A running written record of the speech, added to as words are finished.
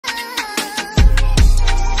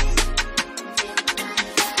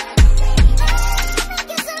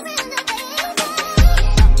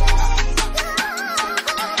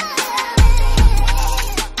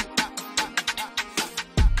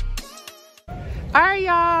Alright,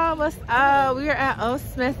 y'all, what's up? We're at Old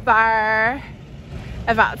Smith Bar,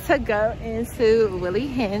 about to go into Willie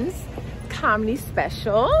Hen's comedy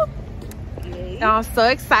special. And I'm so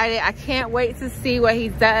excited. I can't wait to see what he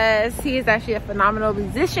does. He is actually a phenomenal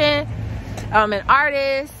musician, an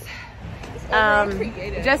artist,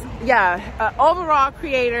 overall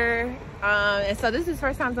creator. And so this is his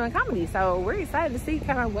first time doing comedy. So we're excited to see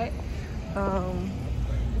kind of what,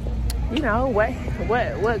 you know, what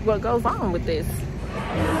goes on with this.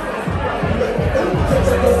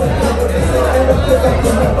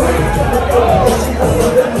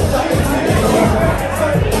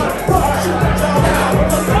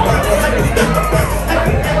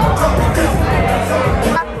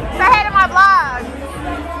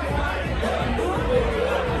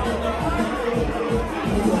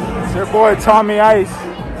 It's your boy Tommy Ice.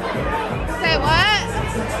 Say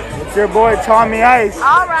what? It's your boy Tommy Ice.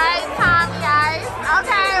 All right, Tommy Ice.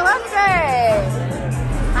 Okay, what's good?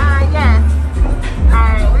 Yes. All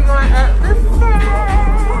right, we're going up the stairs.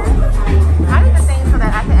 I need the thing so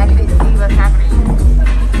that I can actually see what's happening.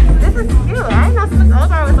 This is cute. I didn't know Smith Old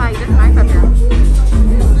Bar was like this nice up here.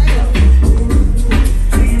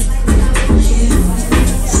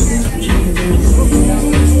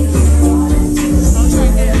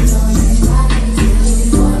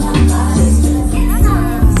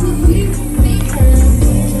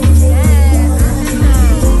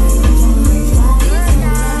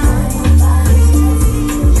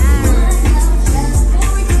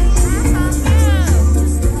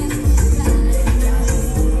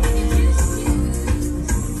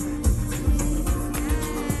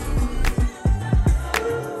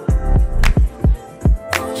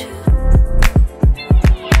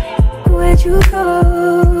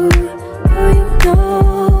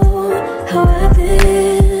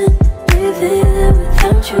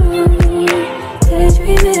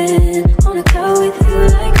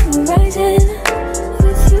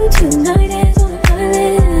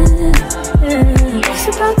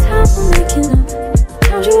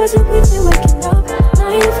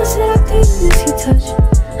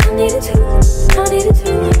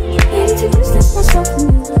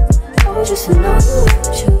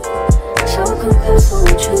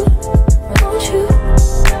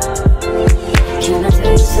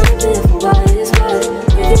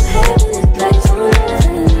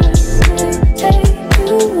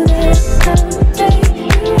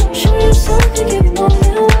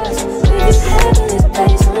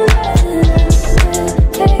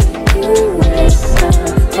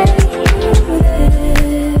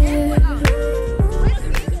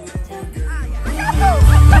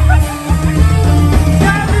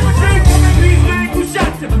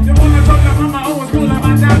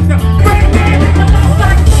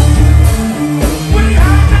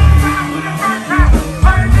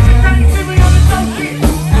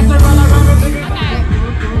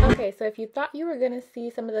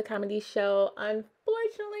 Some of the comedy show.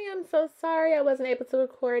 Unfortunately, I'm so sorry I wasn't able to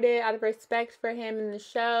record it. Out of respect for him in the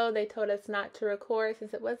show, they told us not to record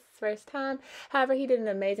since it was his first time. However, he did an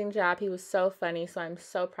amazing job. He was so funny, so I'm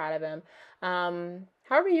so proud of him.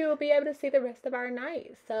 However, you will be able to see the rest of our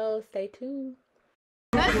night, so stay tuned.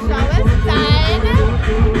 The show is done.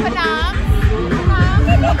 Phenomenal.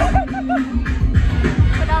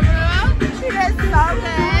 She did so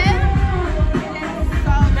good.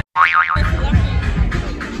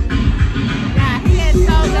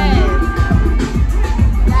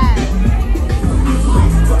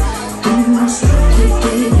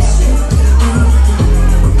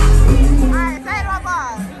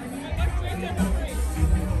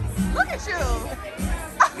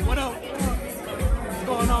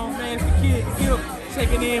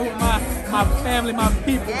 Checking in with my family, my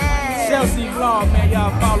people. Yeah. Chelsea vlog, man. Y'all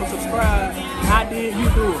follow, subscribe. I did, you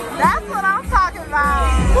do it. That's what I'm talking about.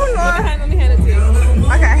 Oh, Lord. Let me hand it to you.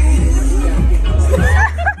 Okay.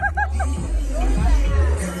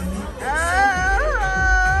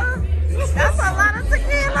 That's a lot of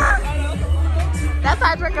tequila. That's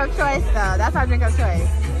our drink of choice, though. That's our drink of choice.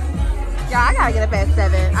 Y'all, I gotta get up at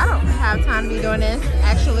 7. I don't have time to be doing this,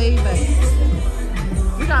 actually, but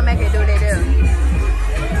we're gonna make it do what they do.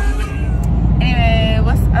 Anyway,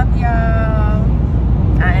 what's up, y'all?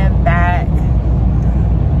 I am back.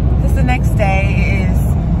 This is the next day. It is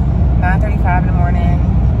 9:35 in the morning.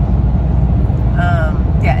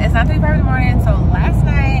 Yeah, it's 9:35 in the morning. So last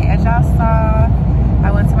night, as y'all saw,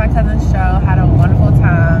 I went to my cousin's show, had a wonderful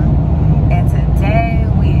time. And today,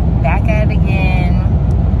 we back at it again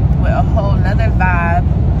with a whole nother vibe.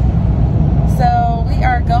 So we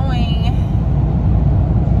are going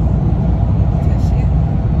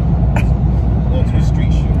to the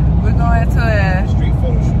street shoot. We're going to a street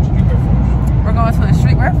photo shoot. going to a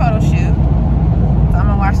streetwear photo shoot. So I'm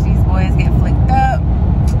gonna watch these boys get flicked up.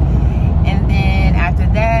 And then after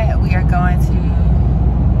that, we are going to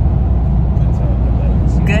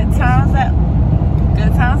Good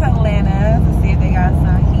Times Atlanta to see if they got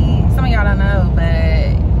some heat. Some of y'all don't know,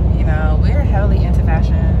 but you know, we're heavily into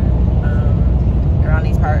fashion around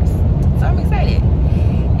these parts. So I'm excited.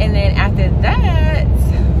 And then after that,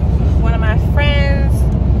 one of my friends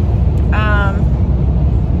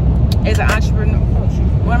is an entrepreneur.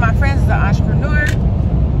 One of my friends is an entrepreneur,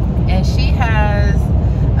 and she has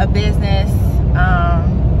a business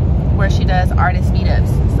where she does artist meetups.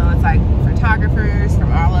 So it's like photographers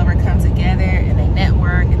from all over come together and they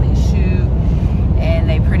network and they shoot, and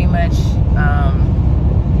they pretty much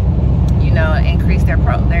you know, increase their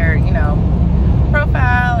you know,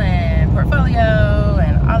 profile and portfolio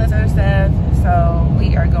and all this other stuff. So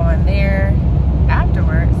we are going there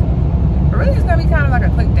afterwards. But really it's gonna be kind of like a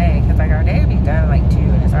quick day, because like our day will be done at like 2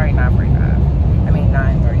 and it's already 9:45. I mean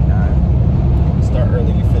 9:39. Start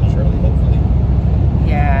early, you finish early, hopefully.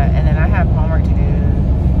 Yeah, and then I have homework to do. I'm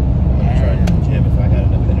trying to hit the gym if I got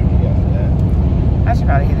enough energy after that. I should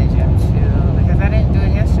probably hit the gym too, because I didn't do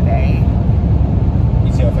it yesterday.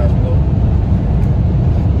 You see how fast we go?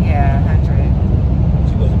 Yeah, 100.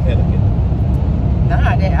 She wasn't panicking. No,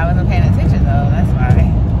 I didn't. I wasn't paying attention though. That's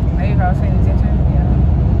why. Maybe if I was paying attention, yeah.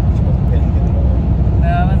 She wasn't panicking at all.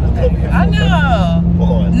 No, I wasn't paying attention. I know.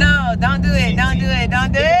 Hold on. No, don't do it. Don't do it.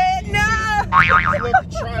 Don't do it. No. You let me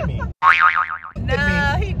try me.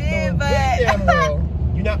 No, he did, No, but damn well,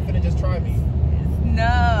 you're not finna just try me.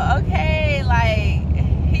 no. Okay, like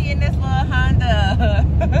he in this little Honda.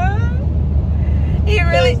 he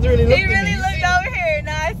really looked over here, and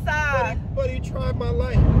I saw. Buddy, tried my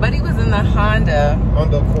life. But he was in the Honda.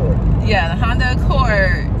 Honda Accord. Yeah, the Honda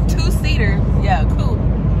Accord, 2-seater. Yeah, cool.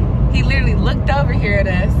 He literally looked over here at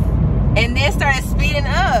us, and then started speeding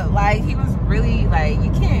up. Like he was really like,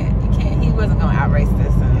 you can't. He wasn't gonna outrace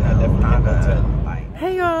this. I definitely can't go tell.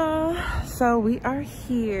 Hey y'all, so we are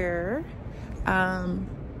here, and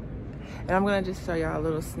I'm gonna just show y'all a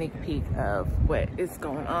little sneak peek of what is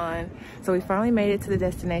going on. So we finally made it to the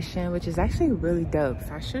destination, which is actually really dope.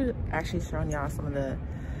 So I should actually shown y'all some of the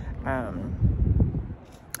I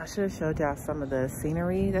should have showed y'all some of the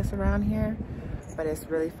scenery that's around here, but it's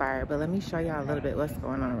really fire. But let me show y'all a little bit what's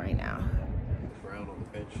going on right now. Brown on the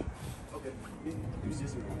bench. Okay.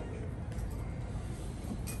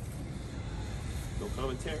 No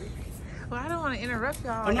commentary. Well, I don't want to interrupt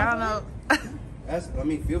y'all. Like, I don't know. I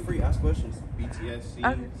mean, feel free to ask questions. BTS,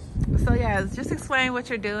 scenes. So yeah, just explain what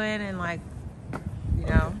you're doing and like, you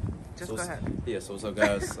know, just so go ahead. Yeah, so what's up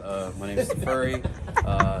guys? My name is Furry.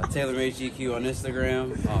 TaylorMade GQ on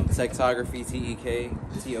Instagram. Techtography,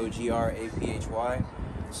 TEKTOGRAPHY.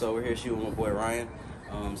 So we're here shooting with my boy Ryan.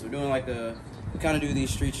 So we're doing like we kind of do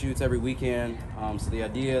these street shoots every weekend. So the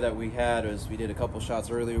idea that we had was we did a couple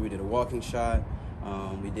shots earlier. We did a walking shot.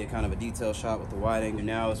 We did kind of a detail shot with the wide angle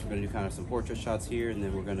now, so we're going to do kind of some portrait shots here, and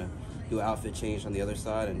then we're going to do an outfit change on the other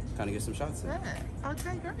side and kind of get some shots in. Yeah.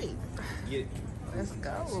 Okay, great. Yeah. Let's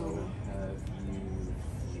go. So have you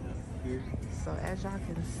here. So as y'all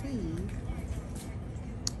can see,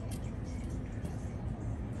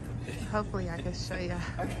 hopefully I can show you.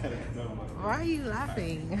 Why are you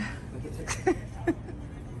laughing?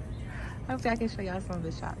 Hopefully I can show y'all some of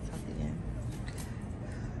the shots at the end.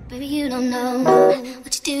 Baby, you don't know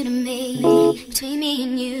what you do to me. Between me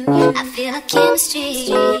and you, I feel like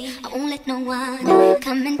chemistry. I won't let no one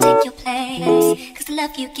come and take your place. Cause the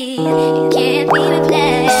love you give, it can't be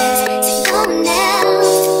replaced. So no one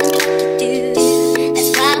else can do what you do.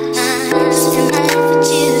 That's why I'm spend my life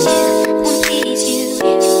with you. I wanna please you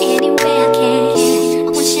any way I can. I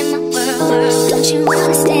wanna share my world, don't you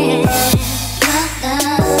understand? Your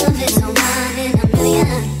love is a one in a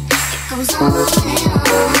million. It goes on and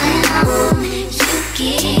on.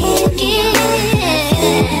 You give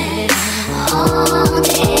all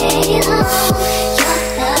day long. Your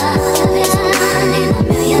love is one in a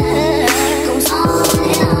million. It goes on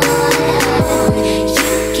and on. You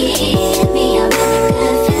give me a really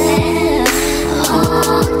good feeling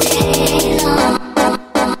all day long.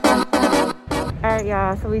 Alright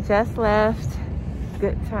y'all, so we just left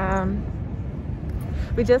Good Time.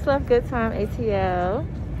 We just left Good Time ATL,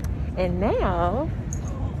 and now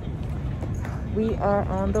we are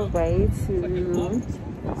on the way to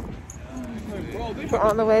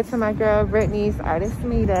my girl Brittany's artist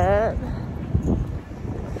meetup.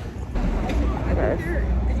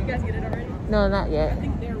 Did you guys get it already? No, not yet. I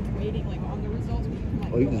think they're waiting like on the results.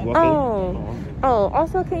 Oh, you just walk in? Oh,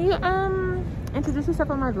 also can you introduce yourself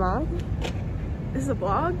on my vlog? This is a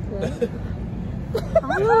blog? Yeah.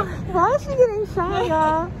 Why is she getting shy,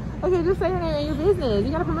 y'all? Okay, just say her name and your business.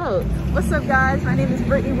 You gotta promote. What's up, guys? My name is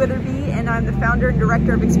Brittany Witherby, and I'm the founder and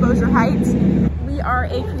director of Exposure Heights. We are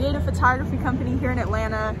a creative photography company here in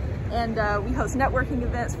Atlanta, and we host networking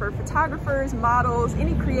events for photographers, models,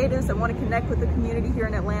 any creatives that want to connect with the community here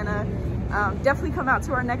in Atlanta. Definitely come out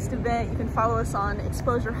to our next event. You can follow us on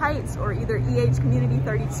Exposure Heights or either EH Community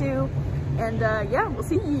 32. And yeah, we'll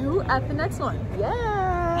see you at the next one.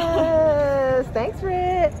 Yes. Thanks,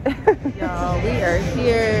 Britt. Y'all, we are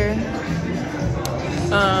here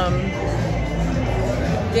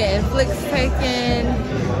getting flicks taken.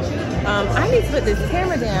 I need to put this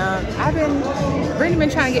camera down. Brittany been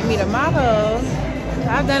trying to get me to model.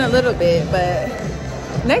 I've done a little bit, but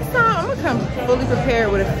next time I'm gonna come fully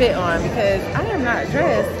prepared with a fit on because I am not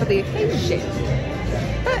dressed for the occasion.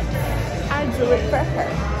 But I do it for her.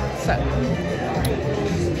 So,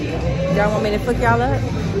 y'all want me to flick y'all up?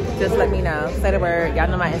 Just let me know. Say the word. Y'all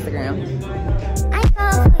know my Instagram. I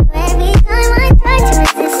fall for you every time I try to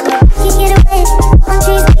resist you. Can't get away. On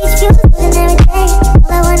trees, beach views, and every day.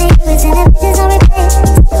 All I wanna do is in the bitches on replay.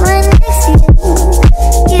 Still right next to you.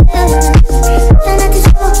 You try not to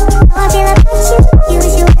show how I feel about you. You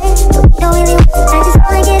wish you away, but we don't really want to. I just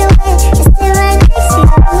wanna get away. You're still right next to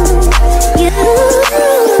you.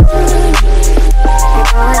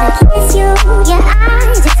 I wanna kiss you. Yeah,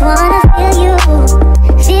 I just wanna feel you.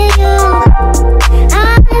 Feel you. I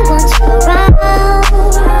want you around.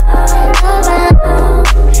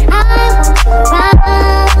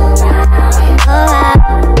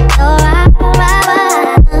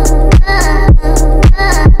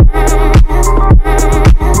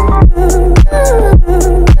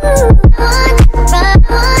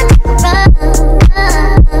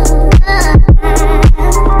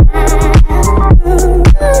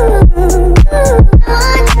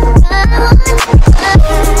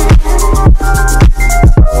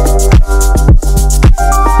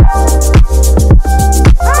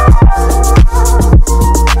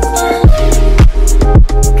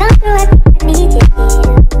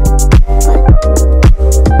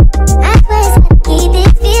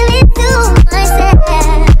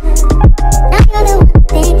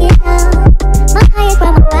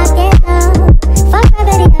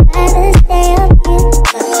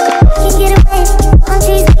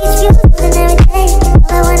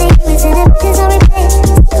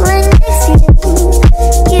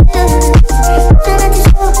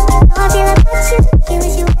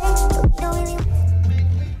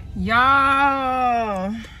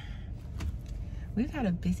 Y'all, we've had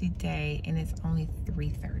a busy day and it's only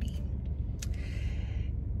 3:30.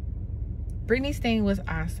 Brittany's thing was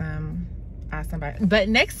awesome, but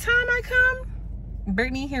next time I come,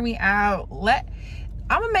 Brittany, hear me out.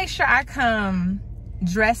 I'm gonna make sure I come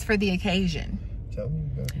dressed for the occasion. Tell me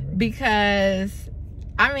about it. Because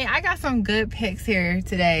I mean, I got some good pics here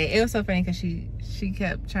today. It was so funny because she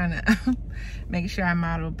kept trying to make sure I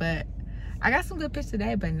model, but I got some good pics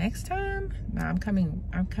today. But next time, no, I'm coming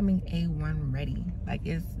A1 ready. Like,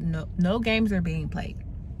 it's no games are being played.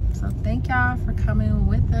 So thank y'all for coming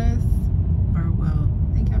with us,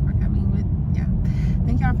 thank y'all for coming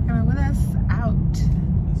with us out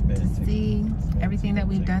to see everything that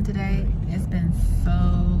we've done today.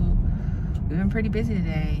 We've been pretty busy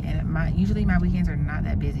today, and usually my weekends are not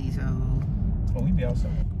that busy, so. Oh, we be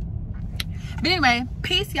outside. But anyway,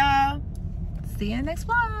 peace, y'all. See you in the next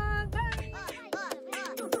vlog. Bye.